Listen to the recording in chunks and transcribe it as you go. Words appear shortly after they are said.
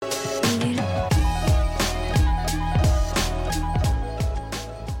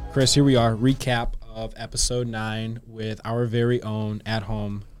Chris, here we are, recap of episode 9 with our very own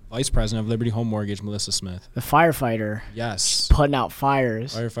at-home Vice President of Liberty Home Mortgage, Melissa Smith. The firefighter. Yes. She's putting out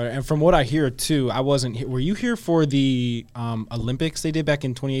fires. Firefighter. And from what I hear, too, I wasn't here. Were you here for the Olympics they did back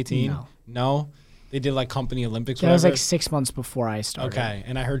in 2018? No? They did, like, company Olympics, That was, like, 6 months before I started. Okay.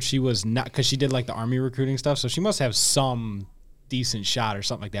 And I heard she was not, because she did, like, the Army recruiting stuff, so she must have some decent shot or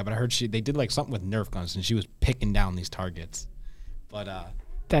something like that. But I heard they did, like, something with Nerf guns, and she was picking down these targets. But,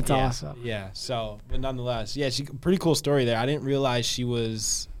 That's awesome. Yeah. So, but nonetheless, yeah, pretty cool story there. I didn't realize she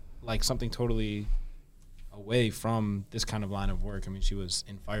was like something totally away from this kind of line of work. I mean, she was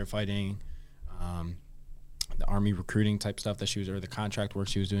in firefighting, the Army recruiting type stuff that she was, or the contract work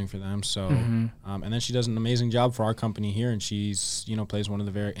she was doing for them. So, and then she does an amazing job for our company here, and she's, plays one of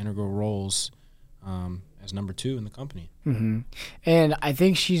the very integral roles as number 2 in the company. Mm-hmm. And I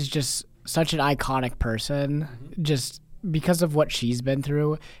think she's just such an iconic person, just because of what she's been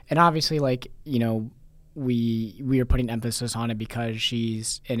through. And obviously, like, we are putting emphasis on it because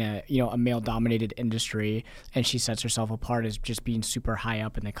she's in a male dominated industry, and she sets herself apart as just being super high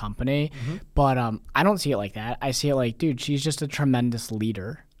up in the company. But I don't see it like that. I see it like, dude, she's just a tremendous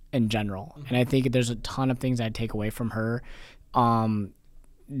leader in general. And I think there's a ton of things I'd take away from her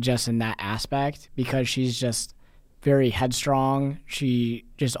just in that aspect, because she's just very headstrong. She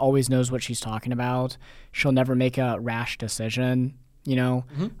just always knows what she's talking about. She'll never make a rash decision, she's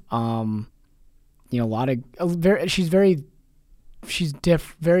very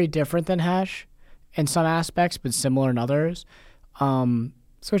different than Hesh in some aspects, but similar in others. So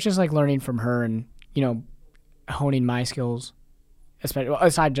it's just like learning from her and, honing my skills, especially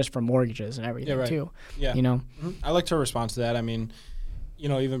aside just from mortgages and everything too. Yeah. I liked her response to that. I mean,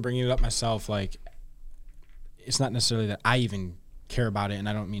 even bringing it up myself, like, it's not necessarily that I even care about it, and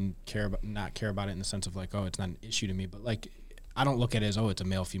I don't mean not care about it in the sense of like, oh, it's not an issue to me, but like, I don't look at it as, oh, it's a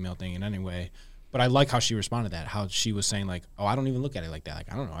male-female thing in any way. But I like how she responded to that, how she was saying like, oh, I don't even look at it like that.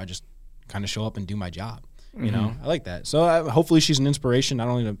 Like, I don't know. I just kind of show up and do my job. I like that. So hopefully she's an inspiration, not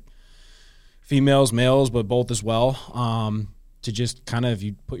only to females, males, but both as well, to just kind of,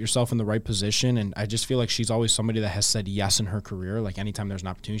 you put yourself in the right position. And I just feel like she's always somebody that has said yes in her career. Like, anytime there's an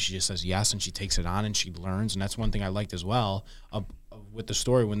opportunity, she just says yes, and she takes it on and she learns. And that's one thing I liked as well with the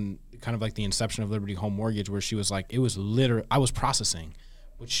story, when kind of like the inception of Liberty Home Mortgage, where she was like, it was literally, I was processing,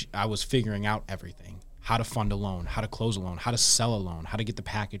 which I was figuring out everything, how to fund a loan, how to close a loan, how to sell a loan, how to get the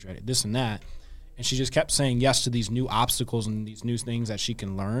package ready, this and that. And she just kept saying yes to these new obstacles and these new things that she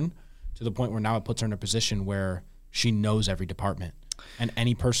can learn, to the point where now it puts her in a position where she knows every department. And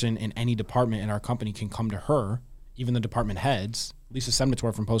any person in any department in our company can come to her, even the department heads. Lisa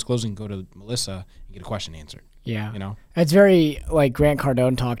Semnator from post-closing, go to Melissa and get a question answered. Yeah. It's very, like, Grant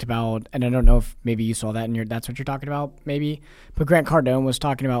Cardone talked about, and I don't know if maybe you saw that and that's what you're talking about, maybe. But Grant Cardone was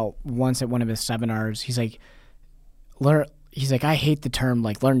talking about once at one of his seminars, he's like, I hate the term,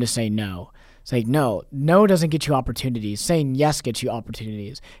 like, learn to say no. It's like, no doesn't get you opportunities. Saying yes gets you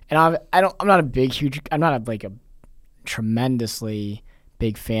opportunities. And I'm not a tremendously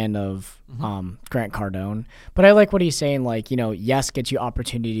big fan of Grant Cardone, but I like what he's saying, like, yes gets you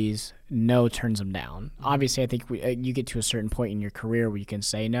opportunities, no turns them down. Obviously, I think you get to a certain point in your career where you can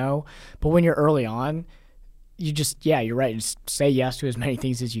say no, but when you're early on, you just, you're right, just say yes to as many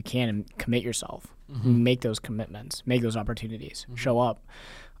things as you can and commit yourself. Make those commitments, make those opportunities, show up.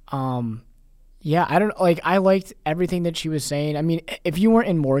 I liked everything that she was saying. I mean, if you weren't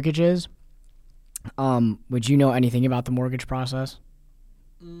in mortgages, would you know anything about the mortgage process?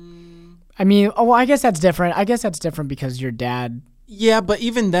 I mean, I guess that's different. Because your dad. Yeah, but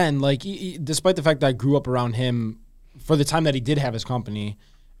even then, like, despite the fact that I grew up around him for the time that he did have his company,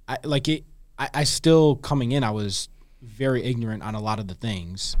 I still, coming in, I was very ignorant on a lot of the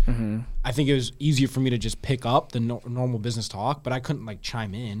things. I think it was easier for me to just pick up the normal business talk, but I couldn't, like,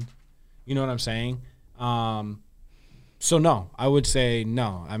 chime in. You know what I'm saying? So no, I would say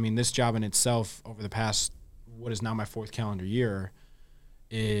no. I mean, this job in itself over the past, what is now my 4th calendar year,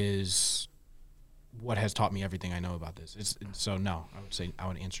 is what has taught me everything I know about this. So no, I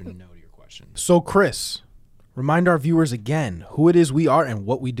would answer no to your question. So Chris, remind our viewers again who it is we are and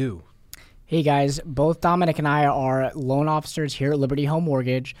what we do. Hey guys, both Dominic and I are loan officers here at Liberty Home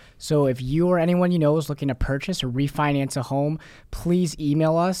Mortgage. So if you or anyone you know is looking to purchase or refinance a home, please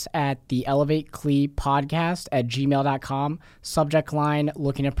email us at the elevateclepodcast@gmail.com. Subject line,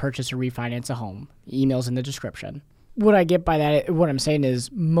 looking to purchase or refinance a home. Email's in the description. What I get by that, what I'm saying is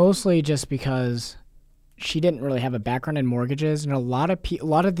mostly just because she didn't really have a background in mortgages, and a lot of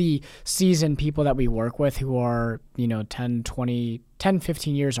the seasoned people that we work with who are, 10,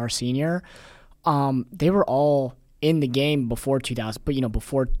 15 years our senior, they were all in the game before 2000, but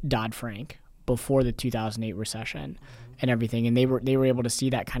before Dodd-Frank, before the 2008 recession and everything, and they were able to see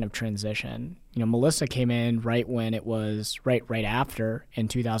that kind of transition. Melissa came in right when it was right after in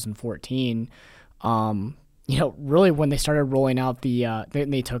 2014. Really when they started rolling out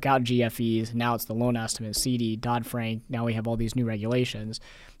they took out GFEs. Now it's the loan estimate, CD, Dodd-Frank. Now we have all these new regulations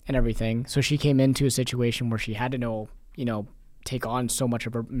and everything. So she came into a situation where she had to take on so much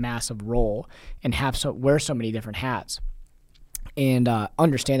of a massive role and wear so many different hats and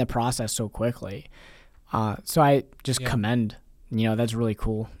understand the process so quickly. So I just commend, that's really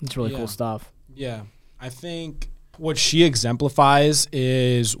cool. It's really cool stuff. Yeah. I think what she exemplifies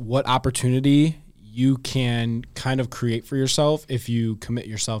is what opportunity you can kind of create for yourself if you commit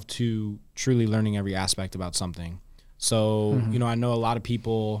yourself to truly learning every aspect about something. So, I know a lot of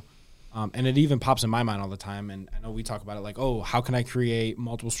people, and it even pops in my mind all the time, and I know we talk about it like, oh, how can I create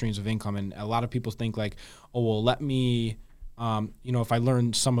multiple streams of income? And a lot of people think like, oh, well, let me, if I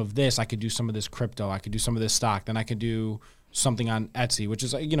learn some of this, I could do some of this crypto, I could do some of this stock, then I could do something on Etsy, which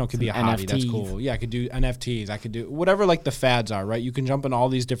is, could be a hobby. That's cool. Yeah, I could do NFTs. I could do whatever like the fads are, right? You can jump in all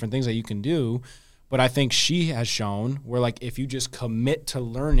these different things that you can do. But I think she has shown where like if you just commit to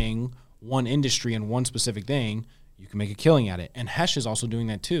learning one industry and one specific thing, you can make a killing at it. And Hesh is also doing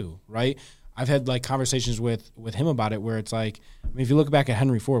that too, right? I've had like conversations with him about it where it's like, if you look back at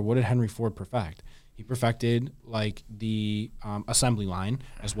Henry Ford, what did Henry Ford perfect? He perfected like the assembly line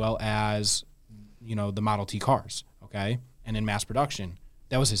as well as, the Model T cars, okay? And in mass production.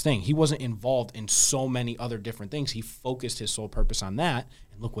 That was his thing. He wasn't involved in so many other different things. He focused his sole purpose on that,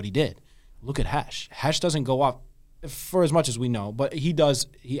 and look what he did. Look at Hesh. Hesh doesn't go up for as much as we know, but he does.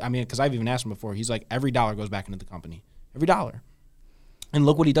 Because I've even asked him before. He's like, every dollar goes back into the company. Every dollar. And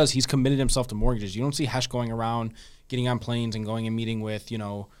look what he does. He's committed himself to mortgages. You don't see Hesh going around, getting on planes and going and meeting with,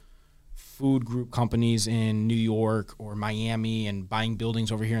 food group companies in New York or Miami and buying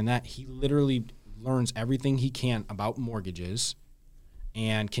buildings over here and that. He literally learns everything he can about mortgages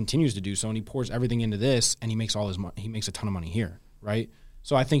and continues to do so. And he pours everything into this, and he makes all his money. He makes a ton of money here, right?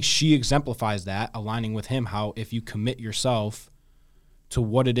 So I think she exemplifies that, aligning with him, how if you commit yourself to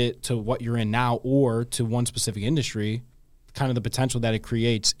what you're in now or to one specific industry, kind of the potential that it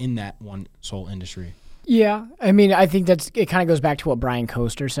creates in that one sole industry. Yeah, I think it kind of goes back to what Brian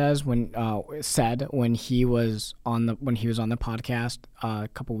Coaster said when he was on the podcast a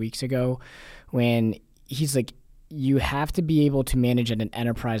couple weeks ago, when he's like, you have to be able to manage at an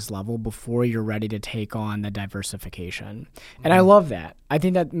enterprise level before you're ready to take on the diversification. And I love that. I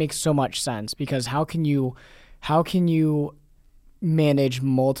think that makes so much sense, because how can you manage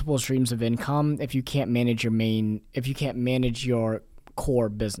multiple streams of income if you can't manage your core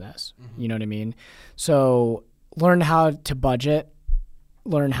business? You know what I mean? So learn how to budget,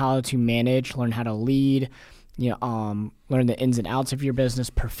 learn how to manage, learn how to lead, learn the ins and outs of your business,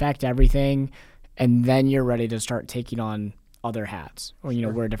 perfect everything. And then you're ready to start taking on other hats or,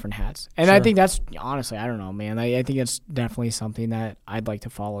 wear different hats. And I think that's, honestly, I don't know, man. I think it's definitely something that I'd like to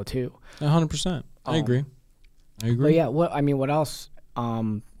follow too. 100%. I agree. But yeah, what else?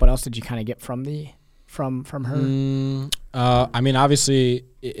 What else did you kind of get from her? Obviously,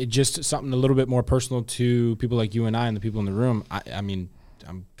 it just something a little bit more personal to people like you and I and the people in the room.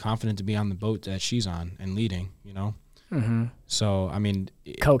 I'm confident to be on the boat that she's on and leading, Mm-hmm. So,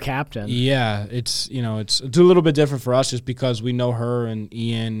 co-captain. Yeah, it's a little bit different for us just because we know her and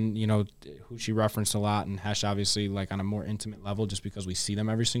Ian, who she referenced a lot, and Hesh obviously like on a more intimate level just because we see them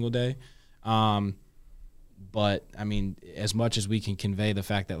every single day. But as much as we can convey the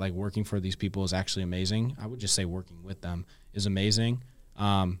fact that like working for these people is actually amazing, I would just say working with them is amazing.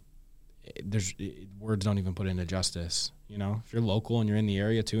 Words don't even put it into justice. If you're local and you're in the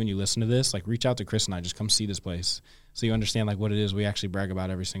area too and you listen to this, like reach out to Chris and I, just come see this place so you understand like what it is we actually brag about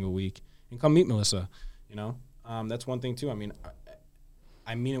every single week, and come meet Melissa. That's one thing too. I mean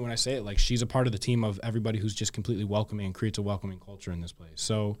it when I say it, like she's a part of the team of everybody who's just completely welcoming and creates a welcoming culture in this place.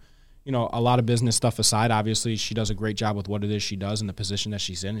 So, a lot of business stuff aside, obviously she does a great job with what it is she does and the position that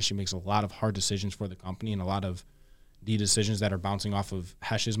she's in, and she makes a lot of hard decisions for the company and a lot of the decisions that are bouncing off of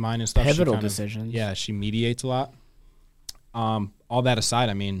Hesh's mind and stuff. Pivotal decisions. Yeah, she mediates a lot. All that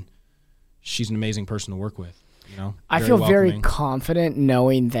aside, she's an amazing person to work with. I feel very confident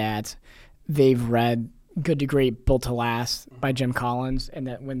knowing that they've read Good to Great, Built to Last by Jim Collins, and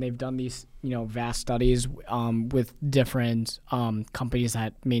that when they've done these, vast studies with different companies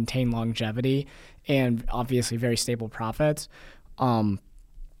that maintain longevity and obviously very stable profits,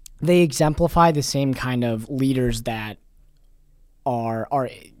 they exemplify the same kind of leaders that are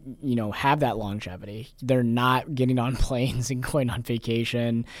have that longevity. They're not getting on planes and going on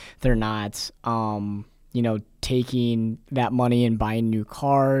vacation. They're not taking that money and buying new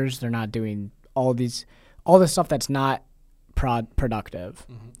cars. They're not doing all this stuff that's not productive,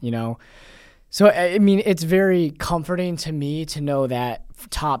 So, I mean, it's very comforting to me to know that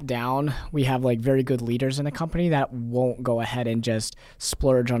top down, we have like very good leaders in the company that won't go ahead and just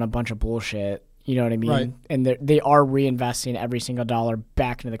splurge on a bunch of bullshit. You know what I mean? Right. And they are reinvesting every single dollar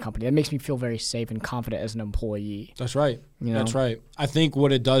back into the company. That makes me feel very safe and confident as an employee. That's right. That's right. I think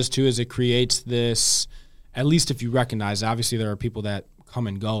what it does too is it creates this, at least if you recognize, obviously there are people that come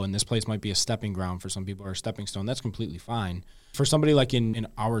and go, and this place might be a stepping ground for some people or a stepping stone. That's completely fine. For somebody like in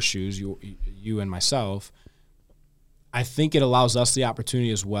our shoes, you and myself, I think it allows us the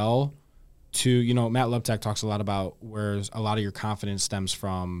opportunity as well to, Matt Lubtech talks a lot about where a lot of your confidence stems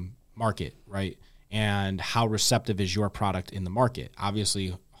from market, right? And how receptive is your product in the market?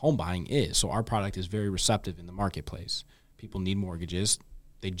 Obviously, home buying is. So our product is very receptive in the marketplace. People need mortgages.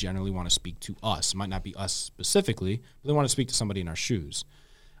 They generally want to speak to us. It might not be us specifically, but they want to speak to somebody in our shoes.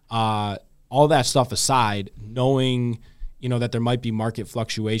 All that stuff aside, knowing that there might be market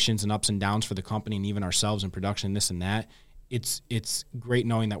fluctuations and ups and downs for the company and even ourselves in production, this and that, it's great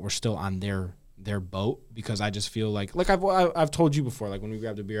knowing that we're still on their boat, because I just feel like I've told you before, like when we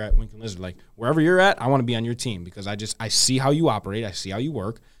grabbed a beer at Wink and Lizard, like wherever you're at, I want to be on your team, because I see how you operate, I see how you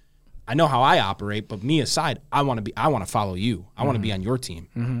work, I know how I operate, but me aside, I want to follow you. I want to be on your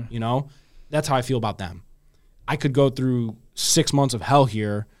team. That's how I feel about them. I could go through 6 months of hell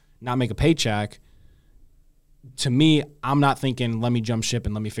here, not make a paycheck. To me, I'm not thinking, let me jump ship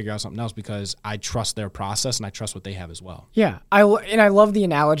and let me figure out something else, because I trust their process and I trust what they have as well. Yeah. I love the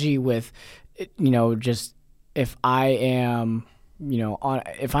analogy with, just if I am,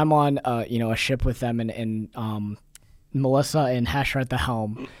 if I'm on, a ship with them and Melissa and Hesh are at the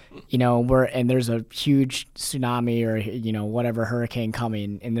helm, and there's a huge tsunami or, whatever hurricane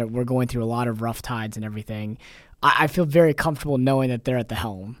coming, and we're going through a lot of rough tides and everything. I feel very comfortable knowing that they're at the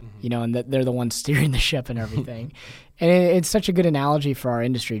helm, and that they're the ones steering the ship and everything. And it's such a good analogy for our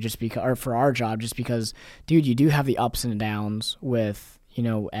industry, or for our job, just because, dude, you do have the ups and downs with,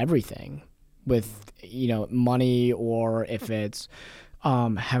 everything, with, money, or if it's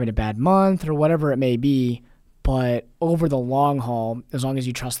having a bad month or whatever it may be. But over the long haul, as long as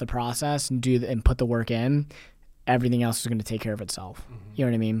you trust the process and put the work in, everything else is going to take care of itself. You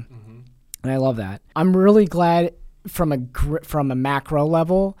know what I mean? And I love that. I'm really glad from a macro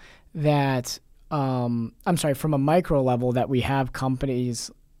level that from a micro level that we have companies,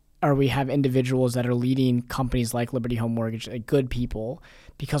 or we have individuals that are leading companies like Liberty Home Mortgage, like good people,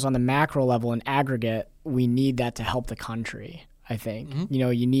 because on the macro level and aggregate, we need that to help the country, I think.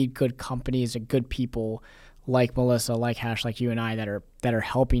 You need good companies and good people like Melissa, like Hash, like you and I, that are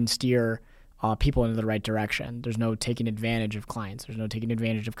helping steer people into the right direction. There's no taking advantage of clients. There's no taking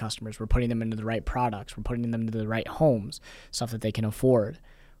advantage of customers. We're putting them into the right products. We're putting them into the right homes, stuff that they can afford.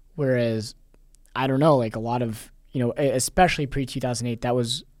 Whereas, I don't know, like a lot of, especially pre-2008, that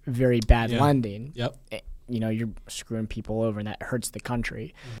was very bad lending. Yep. You're screwing people over, and that hurts the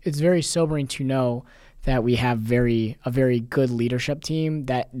country. It's very sobering to know that we have a very good leadership team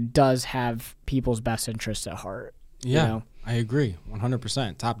that does have people's best interests at heart. Yeah, I agree,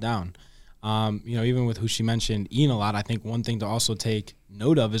 100%, top down. Even with who she mentioned, Ian, a lot, I think one thing to also take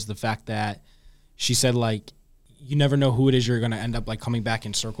note of is the fact that she said, like, you never know who it is you're going to end up, like, coming back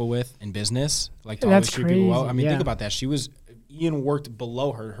in circle with in business. Like, to always treat people well. I mean, think about that. Ian worked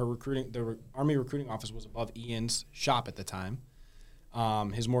below her. Her recruiting, the Army recruiting office was above Ian's shop at the time,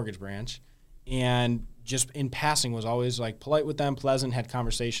 his mortgage branch. And just in passing was always, like, polite with them, pleasant, had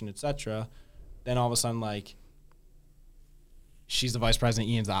conversation, etc. Then all of a sudden, like, she's the vice president,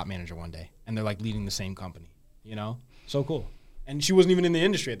 Ian's the op manager one day, and they're like leading the same company, So cool. And she wasn't even in the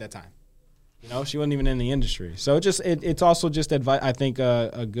industry at that time. She wasn't even in the industry. So it's also just advice, I think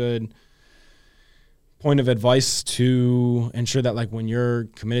a good point of advice to ensure that, like, when you're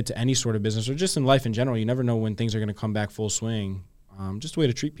committed to any sort of business or just in life in general, you never know when things are going to come back full swing. Just a way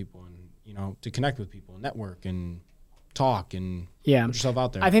to treat people and, to connect with people, network and talk and put yourself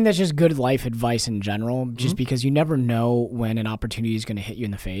out there. I think that's just good life advice in general, just because you never know when an opportunity is going to hit you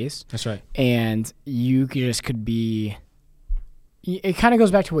in the face. That's right. And you just could be, it kind of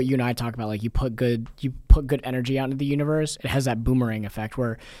goes back to what you and I talk about. Like, you put good energy out into the universe. It has that boomerang effect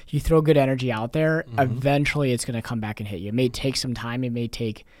where you throw good energy out there, eventually it's going to come back and hit you. It may take some time. It may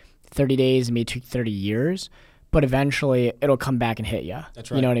take 30 days. It may take 30 years. But eventually it'll come back and hit you.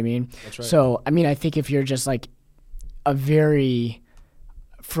 That's right. You know what I mean? That's right. So, I mean, I think if you're just like a very,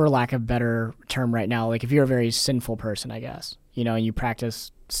 for lack of a better term right now, like if you're a very sinful person, I guess, and you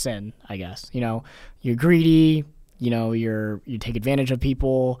practice sin, I guess, you're greedy, you take advantage of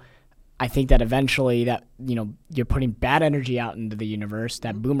people. I think that eventually that, you're putting bad energy out into the universe,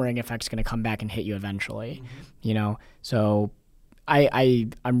 that boomerang effect's going to come back and hit you eventually, So I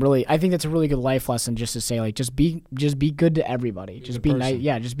think that's a really good life lesson, just to say, like, just be good to everybody. Just be nice.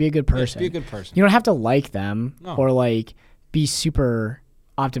 Yeah. Just be a good person. Yeah, be a good person. You don't have to like them or like be super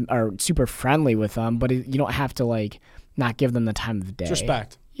super friendly with them, but you don't have to like not give them the time of the day. It's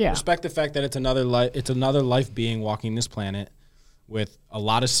respect. Yeah. Respect the fact that it's another life being walking this planet with a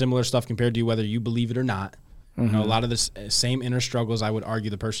lot of similar stuff compared to you, whether you believe it or not. A lot of the same inner struggles. I would argue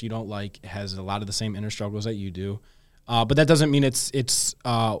the person you don't like has a lot of the same inner struggles that you do. But that doesn't mean it's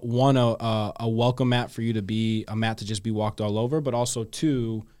one, a welcome mat for you to be a mat to just be walked all over, but also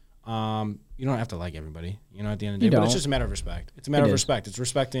two, you don't have to like everybody, at the end of the day. But it's just a matter of respect. It's a matter of respect. It's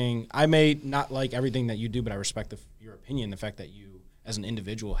respecting. I may not like everything that you do, but I respect your opinion, the fact that you as an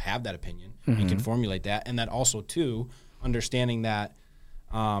individual have that opinion and can formulate that. And that also, too, understanding that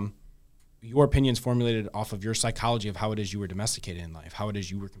your opinion is formulated off of your psychology of how it is you were domesticated in life, how it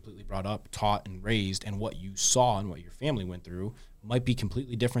is you were completely brought up, taught, and raised, and what you saw and what your family went through might be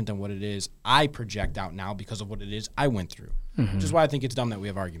completely different than what it is I project out now because of what it is I went through, which is why I think it's dumb that we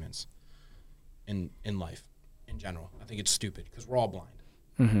have arguments in life in general. I think it's stupid because we're all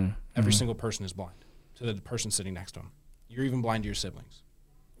blind. Every single person is blind to the person sitting next to them. You're even blind to your siblings.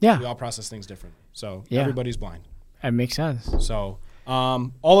 Yeah. We all process things differently. So everybody's blind. That makes sense. So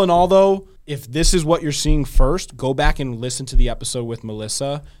all in all, though, if this is what you're seeing first, go back and listen to the episode with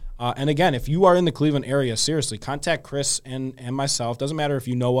Melissa. And again, if you are in the Cleveland area, seriously, contact Chris and myself. Doesn't matter if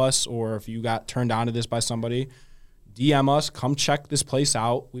you know us or if you got turned on to this by somebody. DM us. Come check this place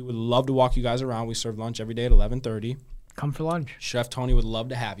out. We would love to walk you guys around. We serve lunch every day at 11:30. Come for lunch. Chef Tony would love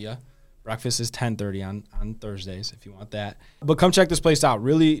to have you. Breakfast is 10:30 on Thursdays if you want that. But come check this place out.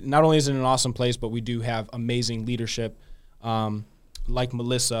 Really, not only is it an awesome place, but we do have amazing leadership like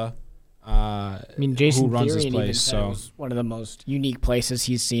Melissa, Jason who runs Theory this place. It was one of the most unique places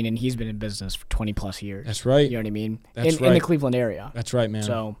he's seen, and he's been in business for 20 plus years. That's right. You know what I mean? That's in the Cleveland area. That's right, man.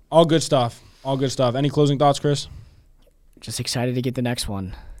 So all good stuff. All good stuff. Any closing thoughts, Chris? Just excited to get the next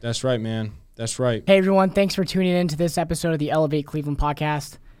one. That's right, man. That's right. Hey, everyone. Thanks for tuning in to this episode of the Elevate Cleveland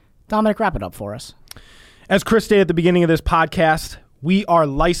podcast. Dominic, wrap it up for us. As Chris stated at the beginning of this podcast, we are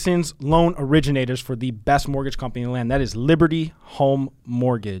licensed loan originators for the best mortgage company in the land. That is Liberty Home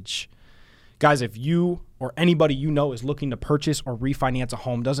Mortgage. Guys, if you or anybody you know is looking to purchase or refinance a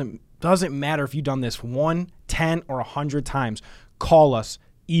home, doesn't matter if you've done this 1, 10, or 100 times, call us,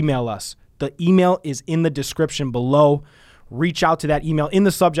 email us. The email is in the description below. Reach out to that email. In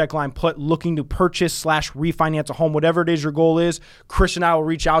the subject line, put looking to purchase / refinance a home. Whatever it is your goal is, Chris and I will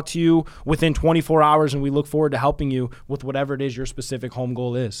reach out to you within 24 hours, and we look forward to helping you with whatever it is your specific home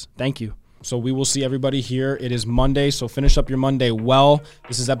goal is. Thank you. So we will see everybody here. It is Monday, so finish up your Monday well.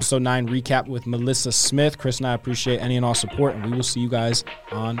 This is episode 9 recap with Melissa Smith. Chris and I appreciate any and all support, and we will see you guys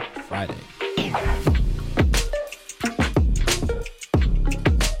on Friday.